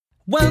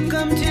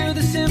Welcome to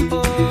the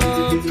Simple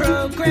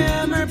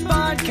Programmer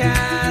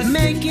Podcast,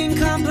 making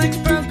complex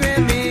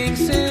programming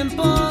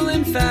simple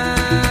and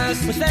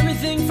fast, with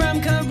everything from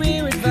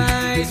career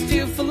advice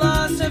to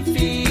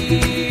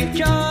philosophy.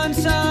 John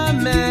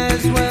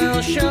Summers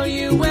will show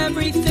you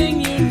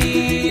everything you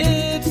need.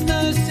 It's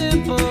the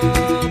Simple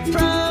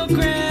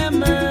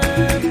Programmer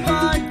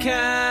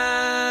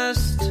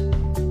Podcast.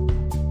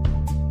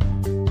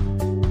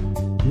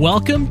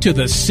 Welcome to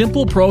the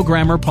Simple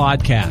Programmer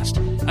Podcast,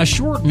 a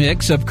short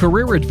mix of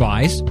career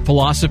advice,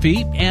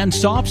 philosophy, and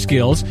soft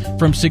skills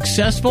from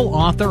successful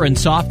author and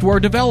software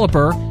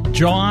developer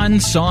John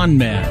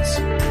Sonmez.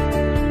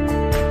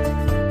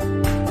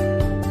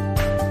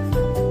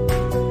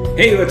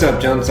 Hey, what's up?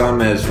 John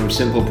Sonmez from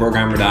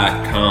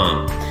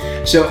SimpleProgrammer.com.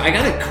 So I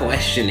got a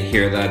question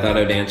here that I thought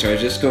I'd answer. I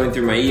was just going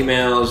through my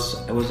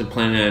emails. I wasn't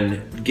planning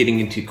on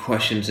getting into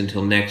questions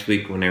until next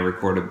week when I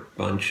record a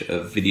bunch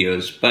of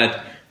videos,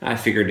 but I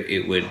figured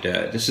it would,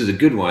 this is a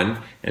good one,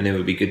 and it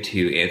would be good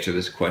to answer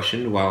this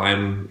question while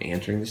I'm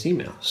answering this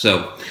email.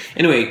 So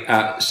anyway,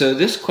 so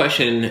this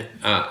question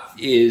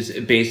is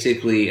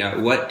basically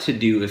what to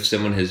do if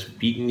someone has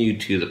beaten you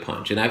to the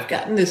punch. And I've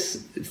gotten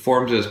this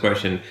forms of this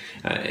question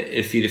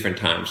a few different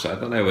times, so I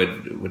thought I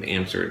would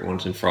answer it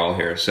once and for all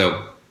here.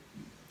 So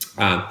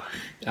the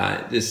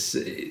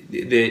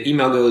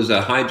email goes,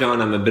 "Hi John,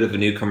 I'm a bit of a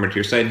newcomer to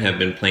your site and have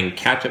been playing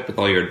catch up with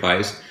all your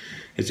advice.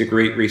 It's a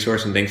great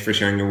resource and thanks for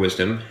sharing your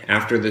wisdom.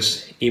 After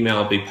this email,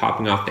 I'll be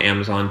popping off to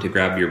Amazon to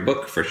grab your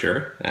book for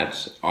sure."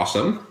 That's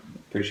awesome.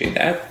 Appreciate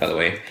that. By the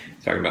way,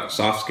 talking about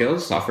soft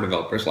skills, Software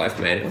Developers Life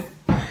Manual.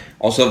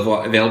 Also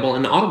available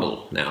in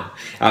Audible now.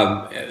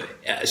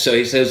 So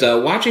he says,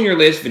 "Watching your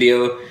latest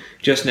video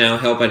just now,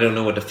 help I don't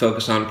know what to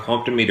focus on,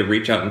 prompted me to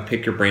reach out and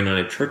pick your brain on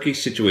a tricky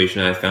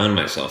situation I found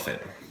myself in.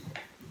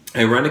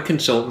 I run a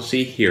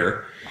consultancy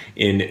here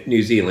in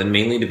New Zealand,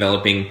 mainly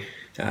developing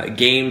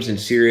games and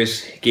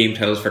serious game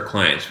titles for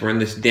clients. We're in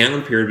this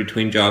down period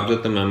between jobs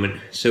at the moment,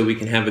 so we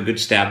can have a good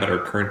stab at our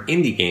current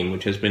indie game,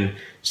 which has been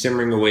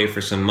simmering away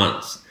for some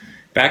months.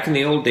 Back in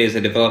the old days, I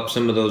developed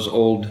some of those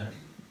old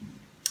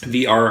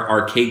VR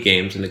arcade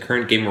games, and the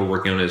current game we're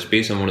working on is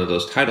based on one of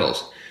those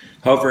titles.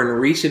 However, in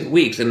recent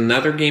weeks,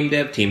 another game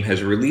dev team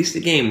has released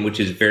a game which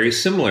is very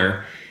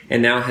similar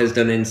and now has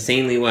done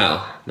insanely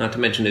well. Not to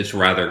mention it's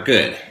rather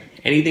good.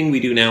 Anything we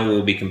do now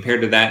will be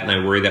compared to that, and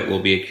I worry that we'll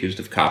be accused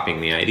of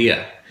copying the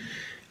idea.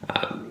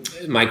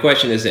 My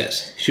question is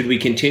this: should we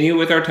continue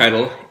with our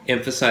title,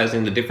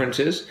 emphasizing the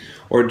differences,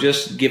 or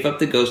just give up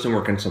the ghost and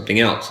work on something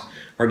else?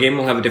 Our game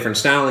will have a different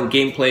style and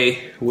gameplay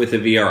with a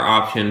VR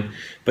option,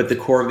 but the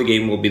core of the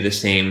game will be the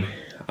same."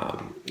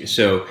 He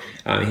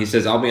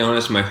says, "I'll be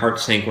honest, my heart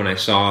sank when I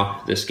saw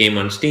this game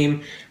on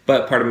Steam,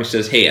 but part of me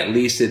says, hey, at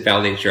least it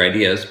validates your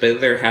ideas, but the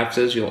other half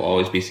says you'll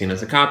always be seen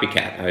as a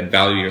copycat. I would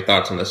value your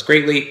thoughts on this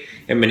greatly,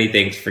 and many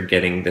thanks for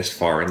getting this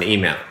far in the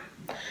email."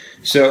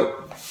 So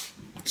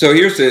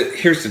here's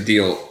the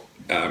deal.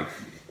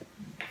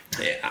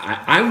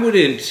 I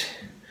wouldn't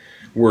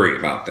worry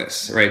about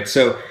this, right?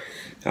 So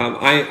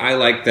I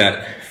like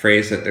that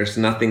phrase that there's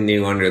nothing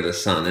new under the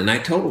sun, and I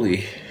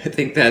totally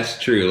think that's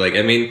true. Like,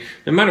 I mean,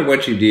 no matter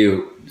what you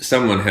do,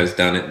 someone has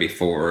done it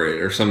before,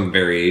 or some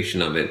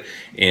variation of it,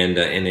 and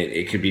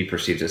it could be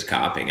perceived as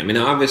copying. I mean,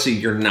 obviously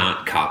you're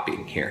not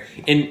copying here,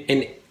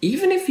 and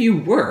even if you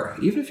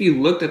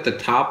looked at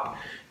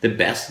the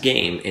best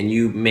game, and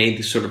you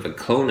made sort of a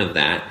clone of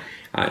that,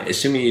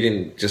 assuming you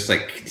didn't just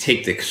like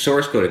take the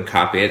source code and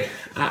copy it,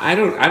 I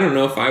don't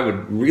know if I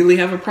would really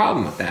have a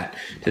problem with that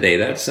today.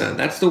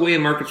 That's the way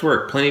markets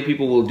work. Plenty of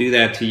people will do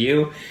that to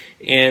you,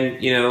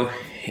 and you know.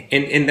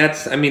 And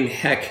that's, I mean,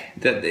 heck,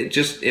 that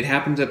it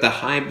happens at the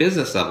high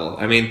business level.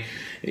 I mean,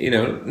 you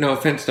know, no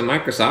offense to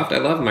Microsoft. I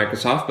love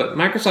Microsoft, but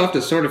Microsoft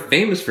is sort of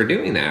famous for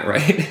doing that,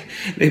 right?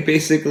 They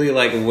basically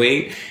like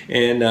wait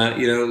and,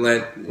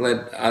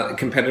 let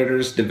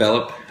competitors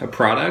develop a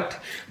product,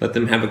 let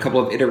them have a couple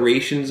of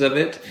iterations of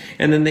it,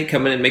 and then they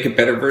come in and make a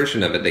better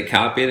version of it. They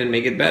copy it and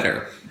make it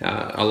better.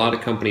 A lot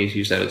of companies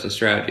use that as a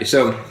strategy.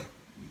 So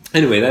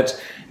anyway, that's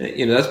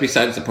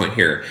besides the point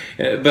here.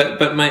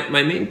 But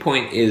my main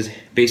point is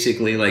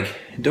basically like,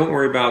 don't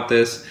worry about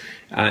this.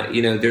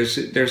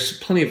 There's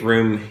plenty of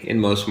room in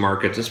most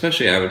markets,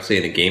 especially I would say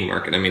in the game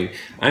market. I mean,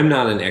 I'm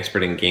not an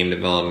expert in game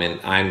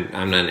development. I'm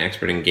not an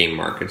expert in game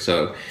market.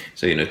 So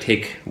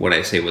take what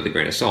I say with a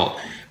grain of salt.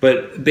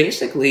 But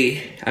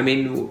basically, I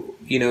mean,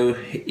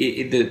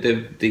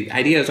 the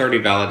idea is already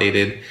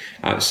validated.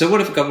 So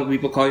what if a couple of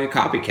people call you a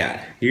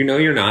copycat?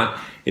 You're not.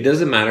 It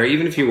doesn't matter.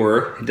 Even if you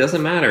were, it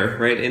doesn't matter,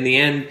 right? In the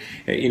end,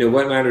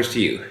 what matters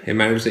to you? It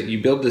matters that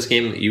you build this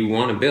game that you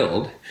want to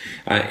build,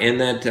 and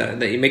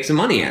that you make some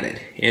money at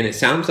it. And it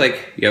sounds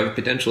like you have a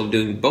potential of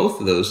doing both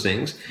of those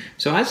things.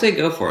 So I say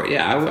go for it.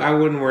 Yeah, I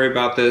wouldn't worry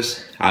about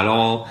this at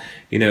all.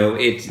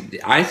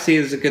 I see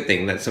it as a good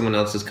thing that someone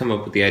else has come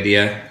up with the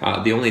idea.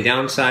 The only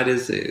downside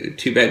is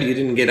too bad you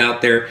didn't get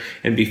out there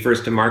and be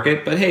first to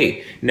market. But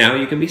hey, now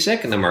you can be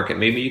second to market.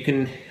 Maybe you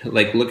can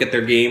look at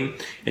their game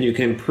and you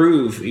can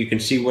improve. You can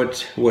see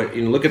what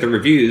look at the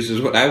reviews is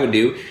what I would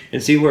do,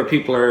 and see where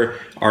people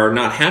are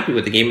not happy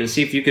with the game, and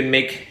see if you can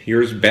make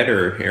yours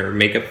better or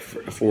make up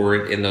for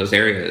it in those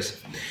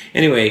areas.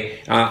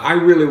 Anyway, I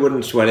really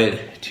wouldn't sweat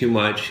it too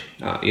much.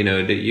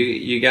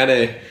 You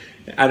gotta.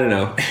 I don't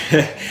know.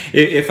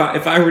 If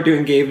I were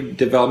doing game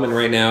development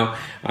right now,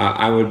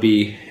 I would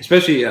be,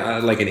 especially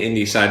like an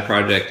indie side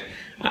project,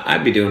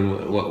 I'd be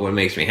doing what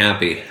makes me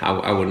happy.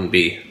 I wouldn't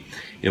be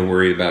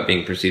worried about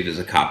being perceived as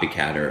a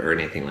copycat or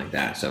anything like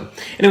that. So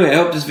anyway, I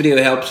hope this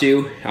video helps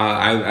you.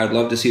 I'd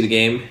love to see the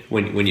game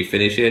when you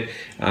finish it.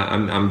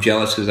 I'm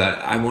jealous because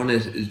I want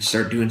to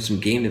start doing some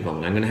game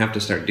development. I'm going to have to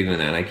start doing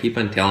that. I keep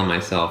on telling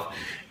myself,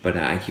 but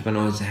I keep on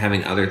always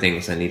having other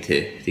things I need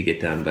to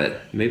get done.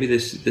 But maybe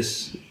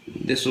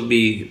this will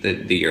be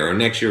the year, or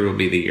next year will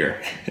be the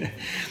year.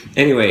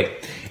 Anyway,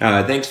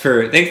 thanks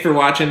for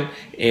watching,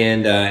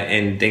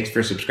 and thanks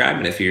for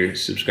subscribing. If you're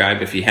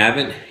subscribed, if you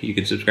haven't, you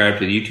can subscribe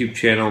to the YouTube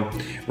channel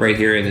right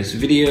here in this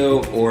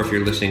video, or if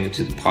you're listening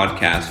to the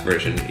podcast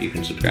version, you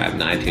can subscribe in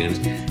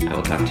iTunes. I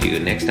will talk to you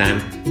next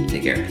time.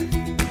 Take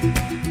care.